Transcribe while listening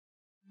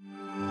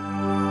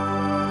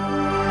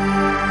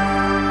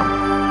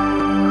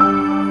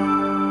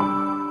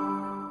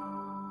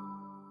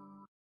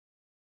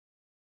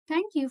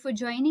for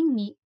joining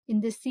me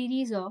in this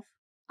series of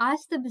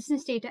Ask the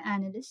Business Data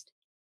Analyst,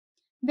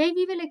 where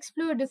we will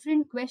explore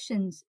different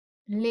questions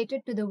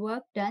related to the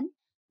work done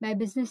by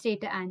business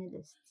data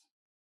analysts.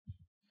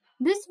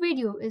 This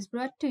video is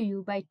brought to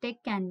you by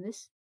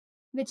Techcanvass,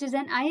 which is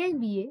an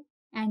IIBA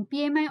and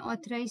PMI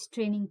Authorized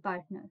training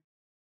partner.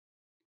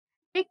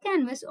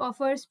 Techcanvass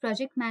offers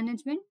project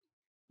management,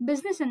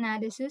 business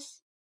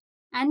analysis,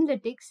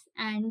 analytics,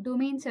 and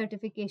domain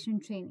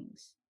certification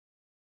trainings.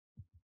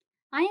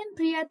 I am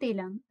Priya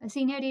Telam, a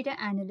senior data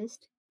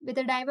analyst with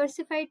a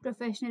diversified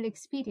professional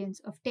experience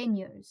of 10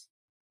 years.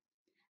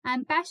 I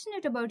am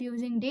passionate about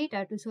using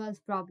data to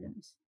solve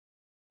problems.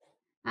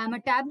 I am a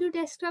Tableau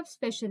desktop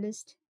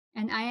specialist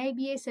and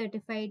IIBA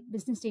certified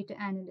business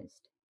data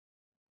analyst.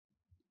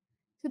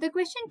 So the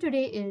question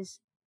today is,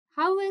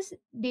 how is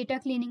data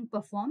cleaning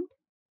performed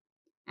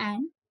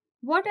and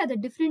what are the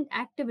different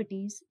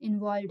activities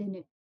involved in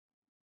it?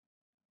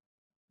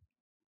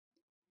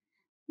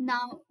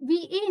 Now,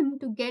 we aim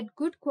to get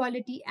good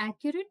quality,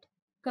 accurate,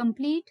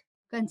 complete,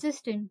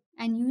 consistent,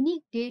 and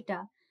unique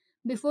data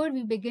before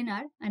we begin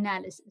our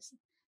analysis.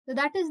 So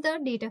that is the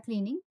data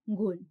cleaning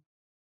goal.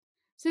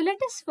 So let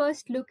us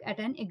first look at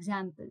an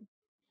example.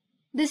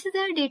 This is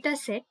our data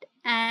set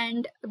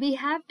and we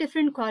have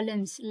different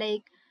columns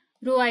like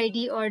row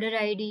ID, order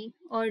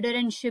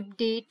and ship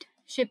date,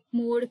 ship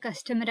mode,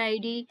 customer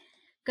ID,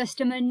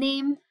 customer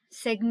name,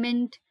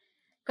 segment,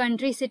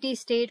 country, city,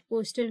 state,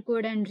 postal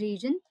code and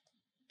region,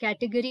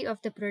 category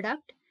of the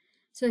product.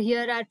 So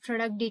here our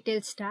product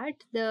details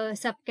start, the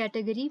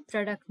subcategory,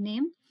 product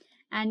name,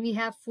 and we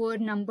have 4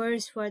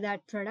 numbers for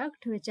that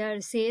product, which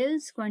are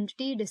sales,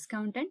 quantity,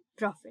 discount, and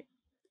profit.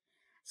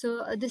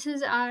 So this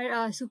is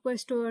our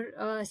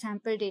Superstore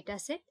sample data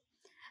set.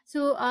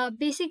 So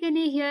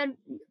basically here,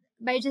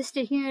 by just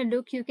taking a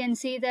look, you can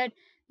see that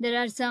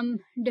there are some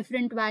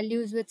different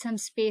values with some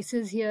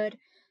spaces here.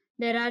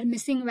 There are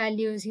missing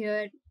values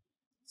here.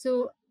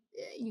 So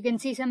you can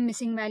see some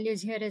missing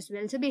values here as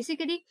well. So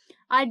basically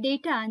our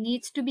data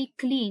needs to be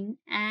clean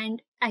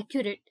and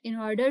accurate in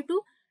order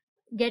to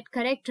get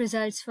correct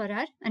results for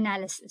our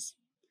analysis.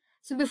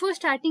 So before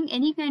starting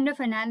any kind of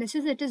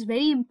analysis, it is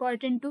very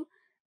important to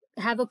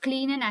have a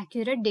clean and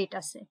accurate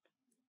data set.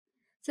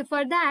 So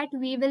for that,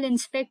 we will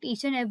inspect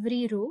each and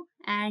every row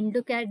and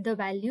look at the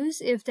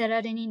values. If there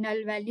are any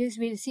null values,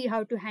 we'll see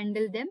how to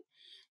handle them.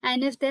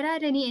 And if there are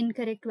any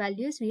incorrect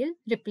values, we'll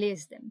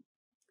replace them.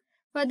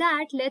 For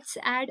that, let's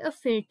add a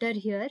filter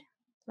here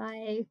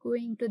by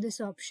going to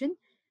this option.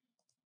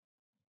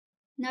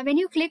 Now, when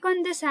you click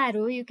on this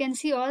arrow, you can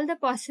see all the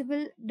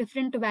possible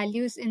different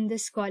values in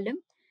this column.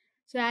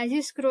 So as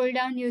you scroll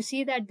down, you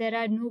see that there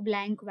are no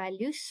blank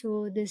values.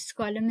 So this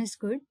column is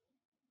good.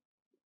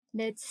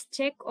 Let's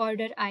check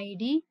order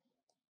ID.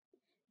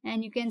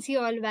 And you can see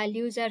all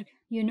values are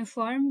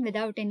uniform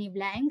without any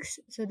blanks.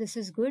 So this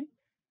is good.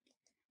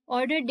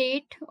 Order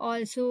date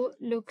also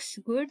looks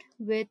good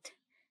with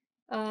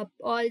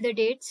all the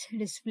dates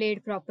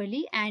displayed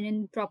properly and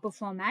in proper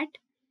format.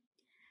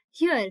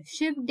 Here,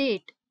 ship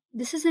date,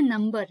 this is a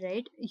number,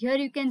 right? Here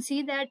you can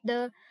see that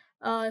the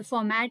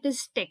format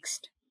is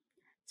text.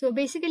 So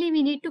basically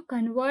we need to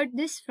convert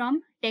this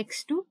from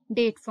text to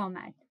date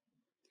format.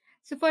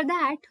 So for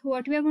that,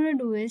 what we are going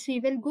to do is we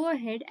will go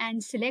ahead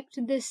and select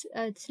this,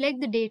 select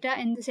the data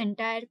in this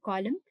entire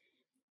column.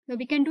 So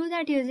we can do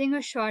that using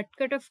a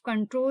shortcut of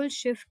Control,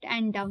 Shift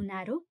and down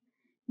arrow.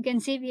 You can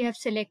see we have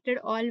selected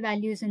all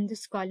values in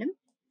this column.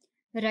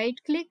 Right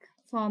click,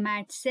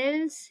 format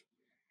cells.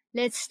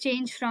 Let's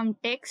change from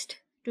text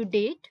to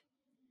date.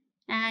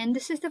 And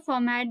this is the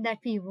format that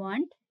we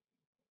want.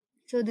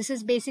 So this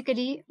is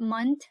basically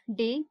month,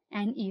 day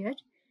and year.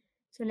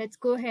 So let's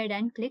go ahead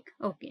and click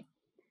OK.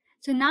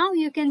 So now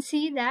you can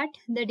see that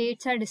the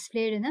dates are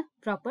displayed in a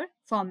proper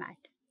format,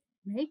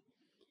 right?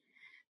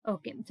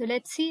 Okay, so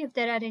let's see if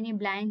there are any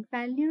blank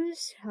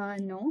values.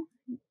 No.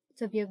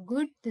 So we are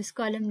good. This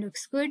column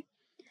looks good.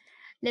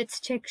 Let's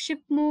check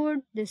ship mode.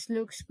 This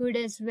looks good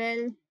as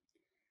well.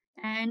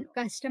 And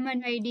customer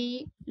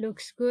ID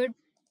looks good.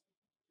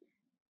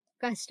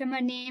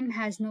 Customer name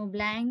has no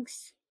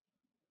blanks.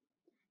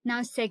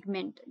 Now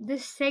segment.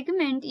 This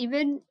segment,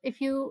 even if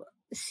you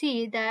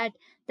see that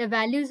the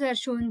values are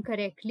shown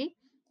correctly,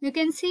 you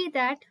can see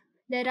that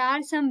there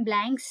are some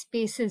blank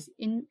spaces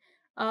in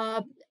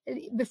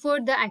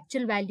before the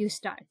actual value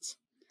starts.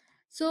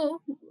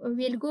 So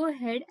we'll go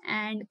ahead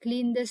and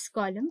clean this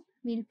column.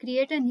 We'll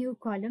create a new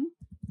column,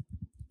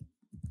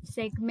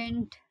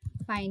 segment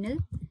final.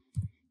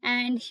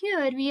 And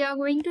here we are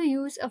going to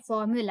use a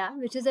formula,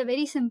 which is a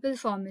very simple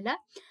formula.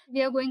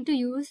 We are going to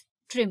use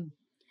trim.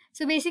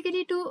 So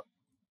basically to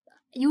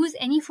use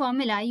any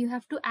formula, you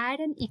have to add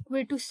an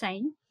equal to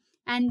sign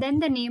and then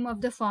the name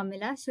of the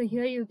formula. So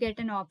here you get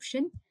an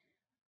option,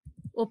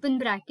 open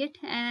bracket,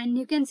 and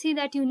you can see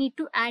that you need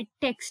to add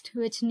text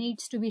which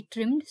needs to be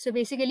trimmed. So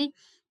basically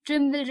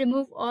trim will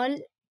remove all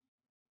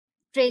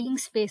trailing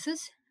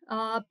spaces,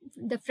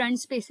 the front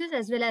spaces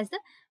as well as the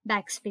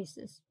back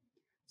spaces.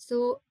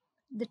 So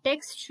the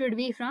text should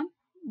be from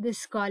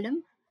this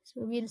column. So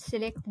we'll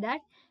select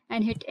that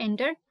and hit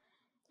enter.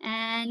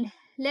 And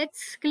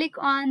let's click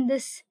on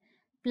this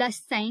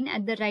plus sign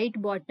at the right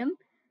bottom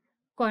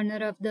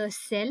corner of the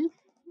cell.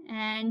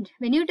 And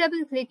when you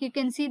double click, you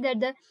can see that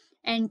the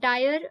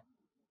entire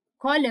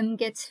column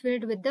gets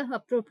filled with the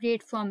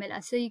appropriate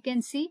formula. So you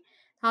can see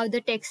how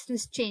the text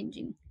is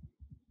changing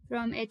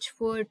from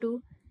H4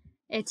 to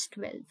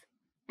H12.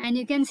 And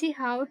you can see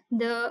how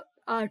the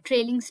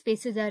trailing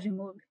spaces are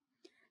removed.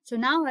 So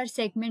now our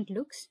segment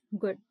looks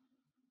good.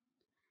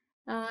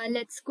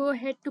 Let's go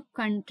ahead to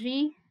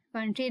country.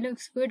 Country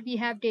looks good. We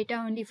have data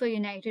only for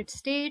United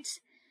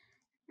States,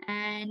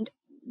 and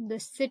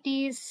the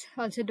cities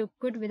also look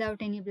good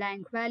without any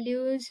blank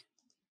values.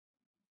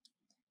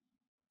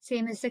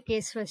 Same is the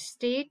case for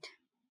state.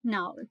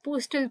 Now,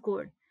 postal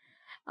code.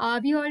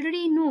 We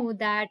already know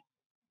that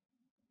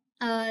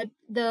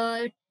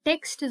the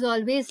text is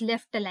always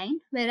left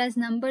aligned, whereas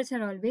numbers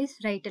are always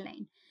right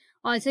aligned.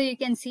 Also, you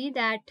can see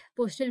that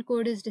postal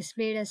code is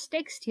displayed as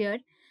text here,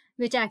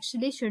 which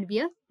actually should be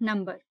a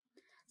number.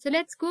 So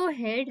let's go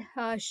ahead,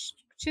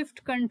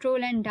 shift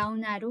control and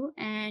down arrow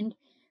and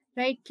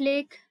right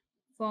click,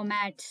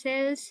 format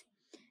cells.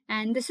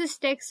 And this is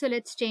text, so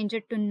let's change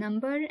it to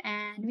number,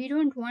 and we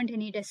don't want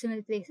any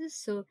decimal places,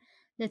 so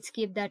let's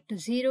keep that to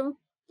 0.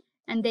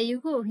 And there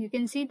you go. You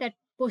can see that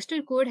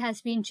postal code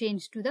has been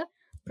changed to the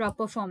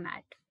proper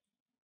format.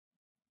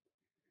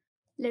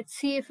 Let's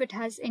see if it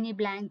has any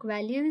blank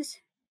values.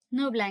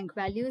 No blank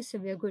values, so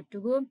we're good to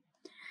go.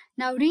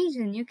 Now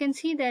region, you can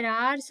see there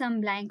are some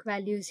blank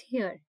values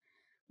here.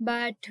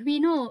 But we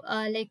know,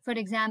 like for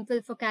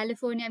example, for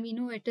California, we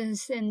know it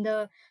is in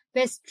the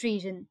West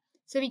region.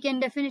 So we can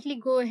definitely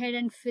go ahead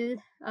and fill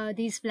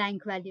these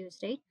blank values,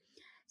 right?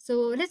 So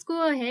let's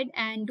go ahead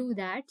and do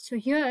that. So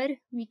here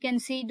we can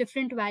see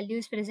different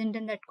values present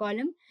in that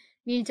column.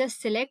 We'll just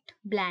select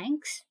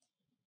blanks.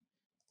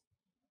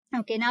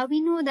 Okay, now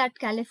we know that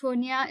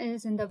California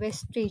is in the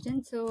West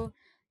region, so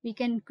we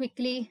can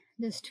quickly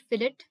just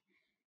fill it.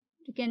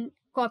 You can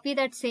copy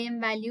that same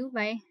value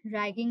by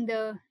dragging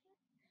the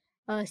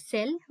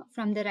cell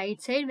from the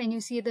right side. When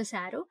you see this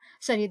arrow,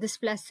 this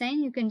plus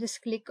sign, you can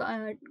just click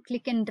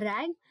and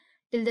drag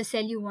till the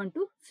cell you want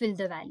to fill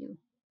the value.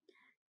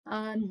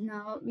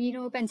 Now we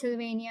know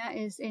Pennsylvania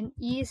is in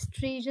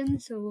East region,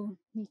 so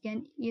we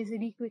can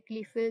easily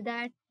quickly fill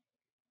that.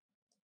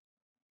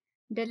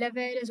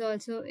 Delaware is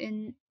also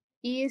in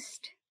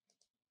East.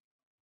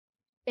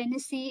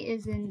 Tennessee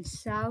is in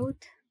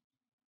South.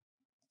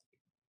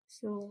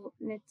 So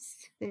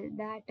let's fill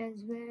that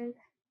as well.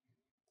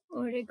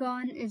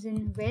 Oregon is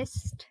in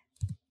West.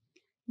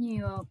 New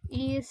York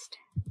East.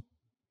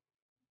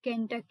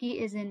 Kentucky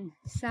is in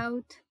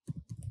South.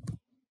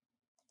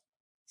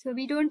 So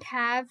we don't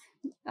have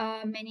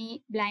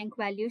many blank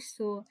values,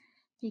 so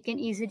we can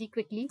easily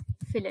quickly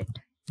fill it.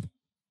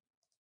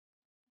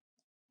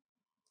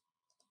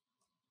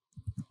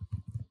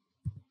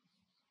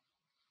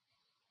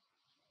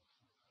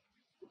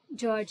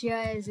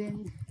 Georgia is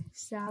in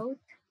South.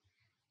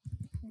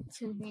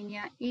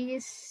 Pennsylvania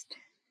East.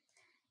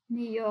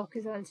 New York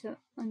is also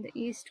on the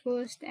East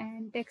Coast,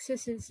 and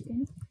Texas is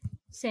in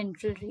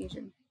Central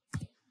region.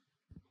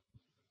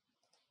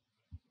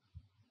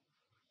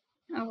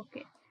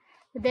 Okay,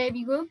 there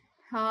we go.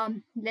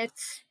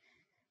 Let's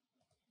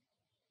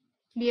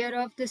clear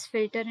off this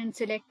filter and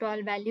select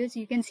all values.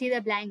 You can see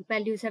the blank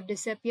values have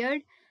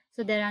disappeared,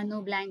 so there are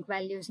no blank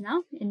values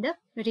now in the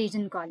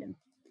region column.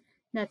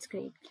 That's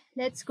great.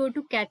 Let's go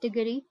to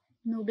category.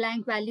 No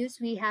blank values.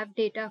 We have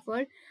data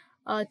for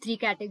 3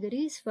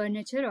 categories: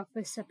 furniture,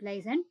 office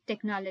supplies, and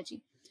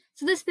technology.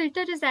 So this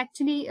filter is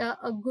actually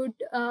a good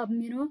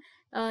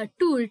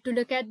tool to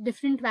look at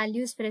different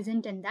values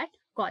present in that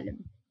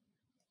column.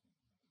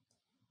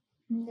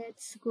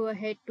 Let's go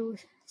ahead to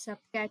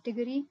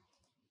subcategory.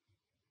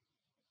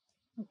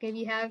 Okay,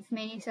 we have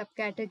many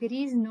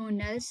subcategories, no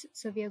nulls,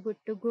 so we are good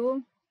to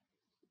go.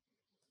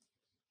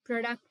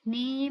 Product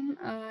name,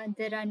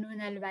 there are no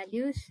null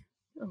values.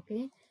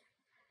 Okay.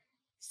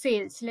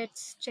 Sales,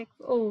 let's check.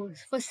 Oh,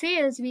 for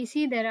sales, we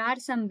see there are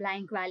some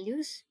blank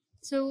values.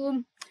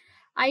 So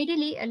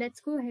ideally, let's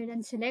go ahead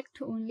and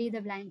select only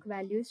the blank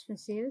values for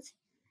sales.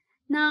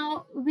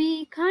 Now,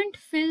 we can't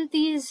fill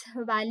these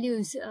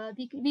values.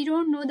 We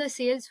don't know the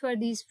sales for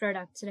these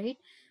products, right?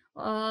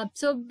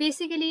 So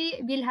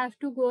basically, we'll have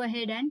to go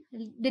ahead and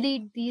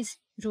delete these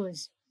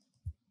rows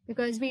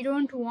because we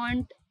don't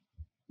want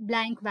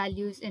blank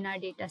values in our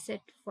data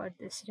set for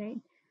this,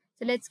 right?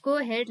 So let's go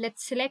ahead,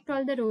 let's select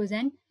all the rows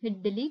and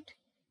hit delete.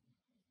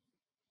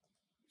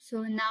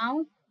 So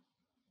now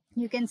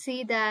you can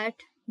see that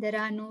there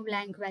are no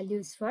blank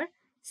values for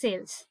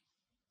sales.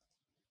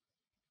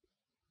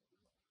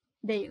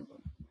 There you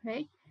go,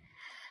 right?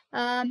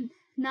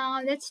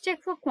 Now let's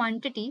check for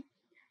quantity.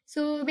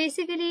 So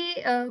basically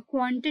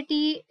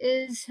quantity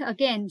is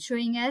again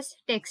showing as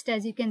text,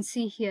 as you can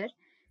see here.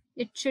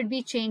 It should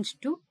be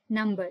changed to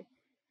number.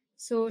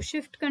 So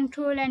shift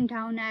control and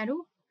down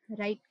arrow,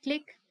 right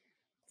click,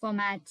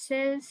 format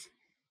cells.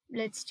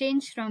 Let's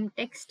change from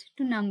text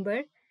to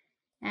number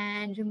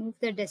and remove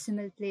the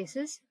decimal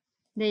places.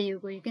 There you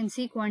go. You can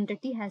see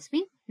quantity has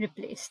been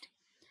replaced.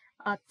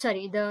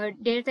 The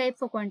data type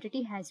for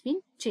quantity has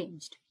been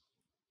changed.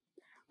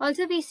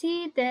 Also, we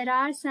see there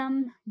are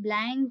some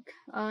blank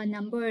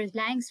numbers,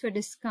 blanks for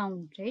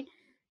discount, right?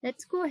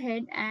 Let's go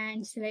ahead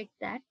and select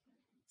that.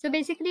 So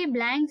basically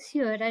blanks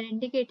here are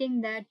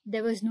indicating that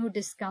there was no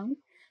discount.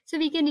 So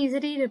we can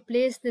easily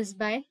replace this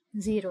by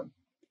 0.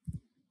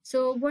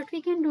 So what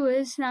we can do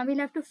is now we'll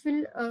have to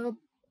fill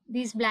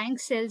these blank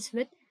cells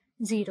with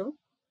 0.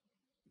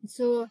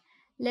 So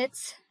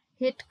let's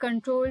hit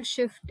Control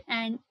Shift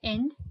and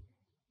End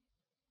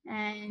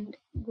and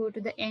go to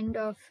the end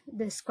of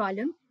this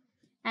column,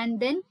 and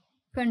then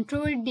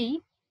Control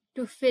D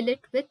to fill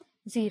it with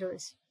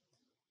zeros.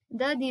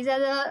 These are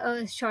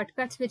the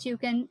shortcuts which you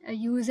can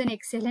use in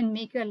Excel and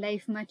make your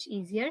life much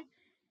easier.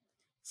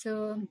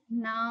 So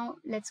now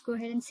let's go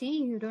ahead and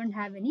see you don't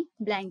have any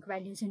blank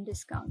values in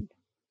discount.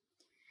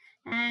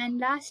 And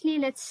lastly,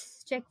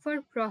 let's check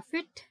for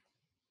profit.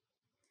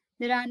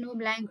 There are no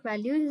blank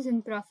values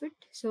in profit,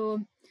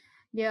 so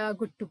we are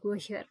good to go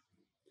here.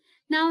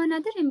 Now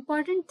another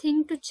important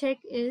thing to check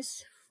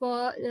is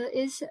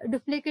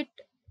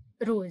duplicate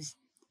rows.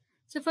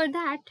 So for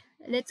that,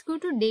 let's go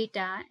to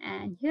data,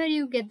 and here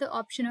you get the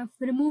option of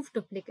remove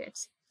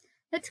duplicates.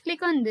 Let's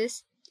click on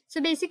this.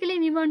 So basically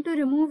we want to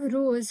remove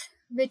rows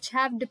which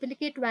have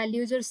duplicate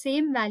values or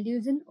same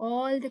values in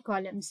all the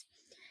columns.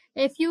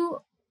 If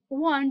you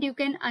want, you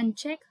can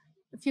uncheck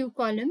a few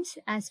columns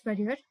as per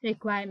your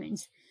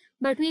requirements,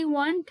 but we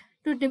want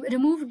to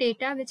remove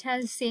data which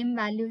has same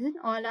values in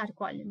all our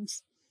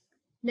columns.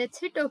 Let's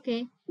hit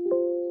OK,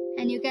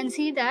 and you can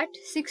see that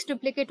 6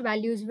 duplicate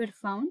values were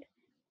found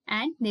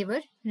and they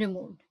were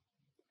removed.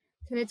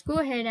 So let's go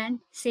ahead and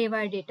save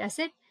our data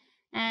set,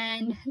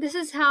 and this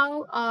is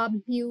how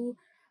you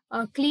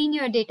clean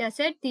your data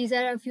set. These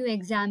are a few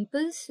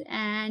examples,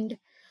 and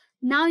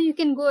now you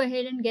can go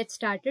ahead and get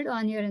started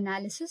on your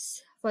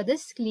analysis for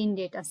this clean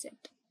data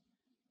set.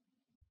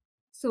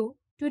 So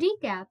to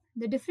recap,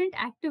 the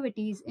different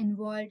activities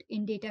involved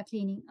in data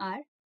cleaning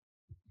are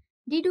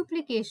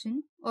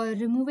deduplication or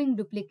removing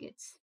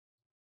duplicates.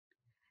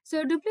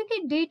 So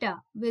duplicate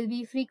data will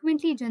be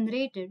frequently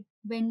generated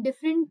when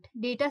different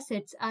data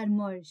sets are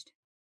merged.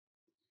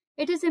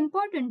 It is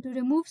important to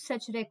remove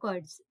such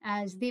records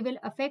as they will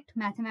affect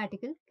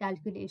mathematical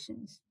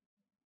calculations.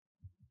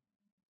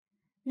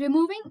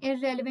 Removing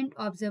irrelevant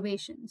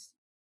observations.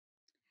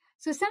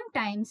 So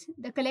sometimes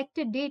the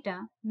collected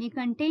data may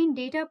contain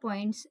data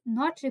points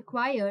not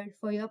required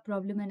for your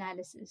problem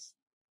analysis.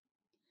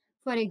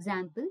 For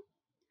example,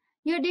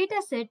 your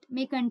data set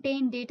may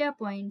contain data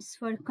points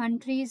for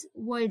countries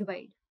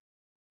worldwide,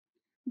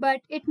 but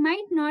it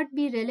might not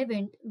be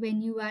relevant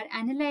when you are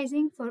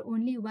analyzing for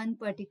only one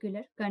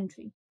particular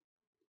country.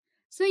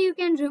 So you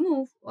can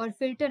remove or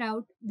filter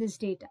out this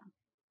data.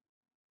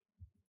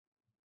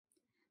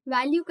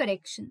 Value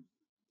correction.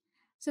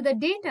 So the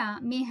data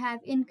may have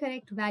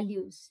incorrect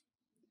values.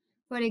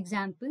 For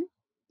example,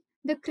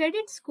 the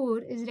credit score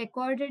is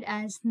recorded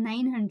as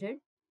 900,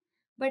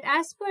 but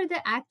as per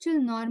the actual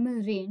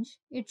normal range,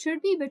 it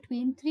should be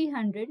between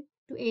 300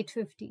 to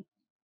 850.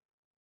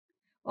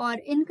 Or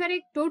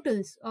incorrect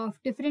totals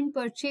of different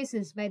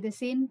purchases by the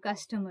same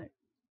customer.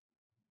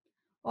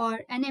 Or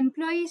an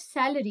employee's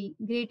salary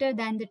greater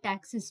than the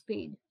taxes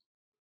paid.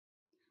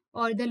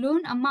 Or the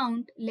loan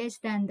amount less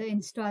than the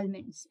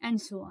installments,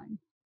 and so on.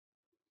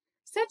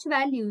 Such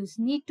values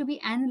need to be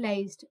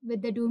analyzed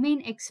with the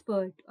domain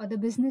expert or the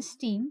business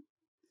team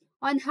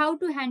on how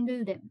to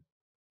handle them.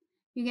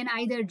 You can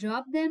either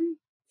drop them,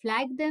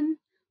 flag them,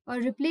 or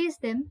replace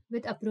them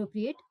with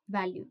appropriate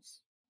values.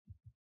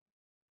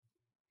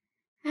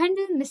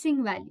 Handle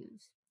missing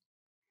values.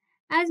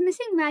 As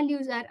missing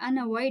values are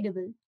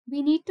unavoidable,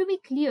 we need to be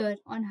clear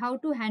on how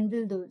to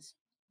handle those.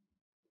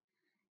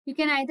 You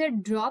can either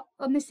drop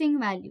a missing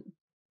value.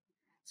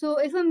 So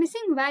if a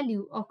missing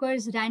value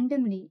occurs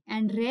randomly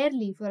and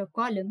rarely for a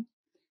column,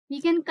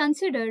 we can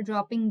consider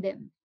dropping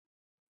them.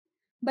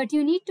 But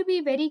you need to be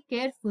very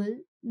careful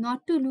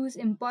not to lose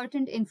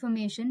important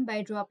information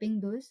by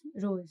dropping those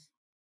rows.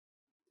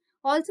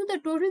 Also, the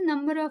total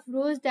number of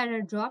rows that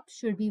are dropped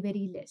should be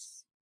very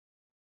less.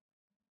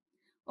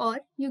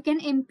 Or you can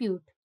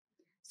impute.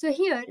 So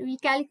here we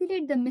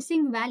calculate the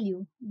missing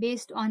value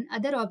based on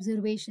other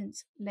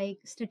observations like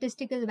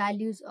statistical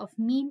values of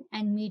mean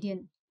and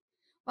median,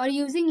 or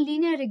using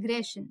linear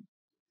regression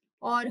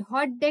or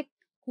hot deck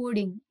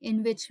coding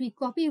in which we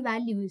copy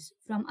values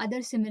from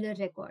other similar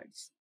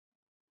records.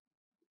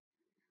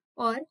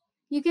 Or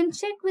you can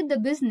check with the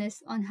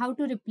business on how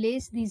to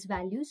replace these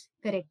values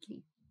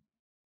correctly.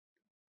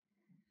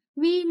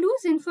 We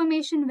lose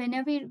information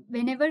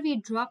whenever we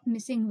drop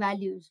missing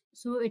values,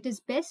 so it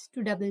is best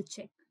to double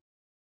check.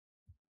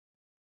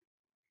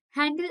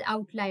 Handle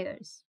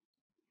outliers.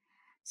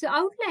 So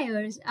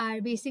outliers are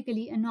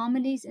basically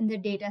anomalies in the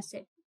data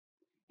set,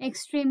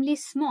 extremely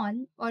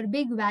small or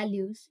big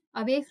values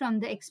away from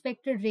the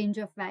expected range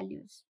of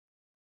values.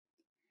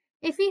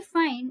 If we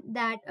find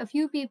that a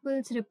few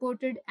people's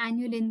reported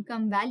annual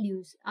income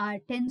values are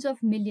tens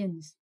of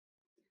millions,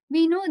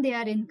 we know they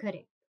are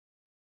incorrect.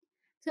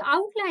 So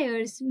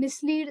outliers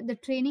mislead the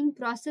training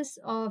process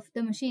of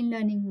the machine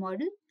learning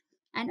model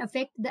and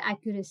affect the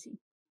accuracy.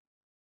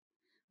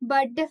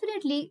 But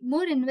definitely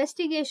more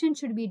investigation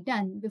should be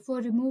done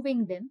before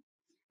removing them,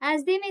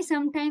 as they may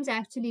sometimes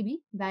actually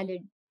be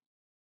valid.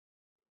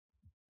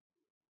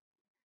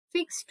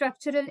 Fix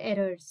structural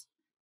errors.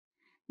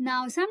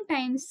 Now,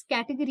 sometimes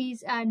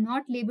categories are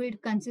not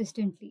labeled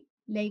consistently,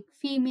 like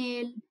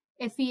female,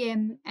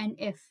 FEM, and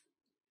F.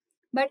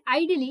 But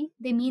ideally,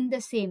 they mean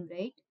the same,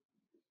 right?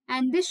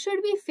 And this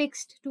should be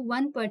fixed to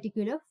one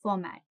particular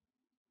format.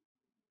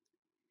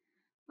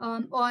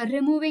 Or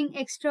removing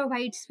extra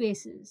white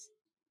spaces,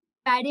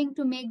 padding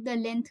to make the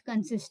length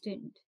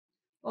consistent,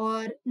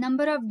 or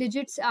number of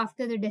digits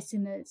after the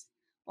decimals.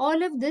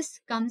 All of this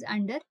comes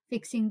under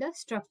fixing the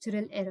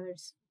structural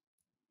errors.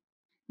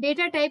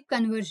 Data type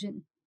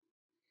conversion.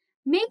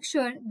 Make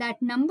sure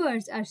that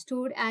numbers are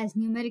stored as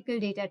numerical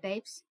data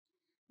types,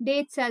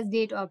 dates as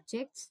date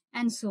objects,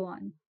 and so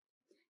on.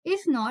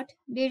 If not,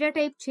 data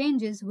type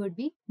changes would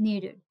be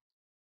needed.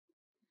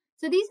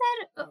 So these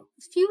are a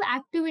few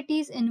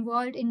activities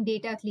involved in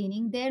data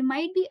cleaning. There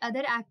might be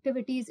other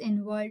activities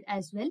involved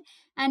as well,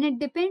 and it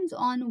depends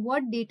on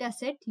what data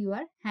set you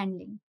are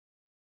handling.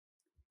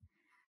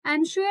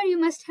 I'm sure you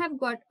must have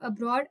got a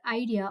broad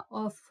idea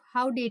of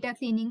how data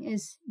cleaning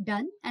is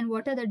done and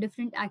what are the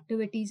different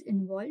activities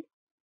involved.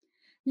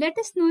 Let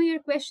us know your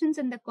questions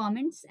in the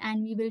comments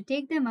and we will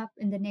take them up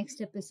in the next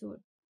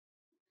episode.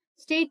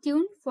 Stay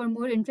tuned for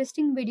more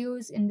interesting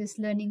videos in this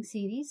learning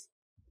series.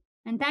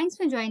 And thanks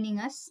for joining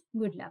us.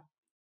 Good luck.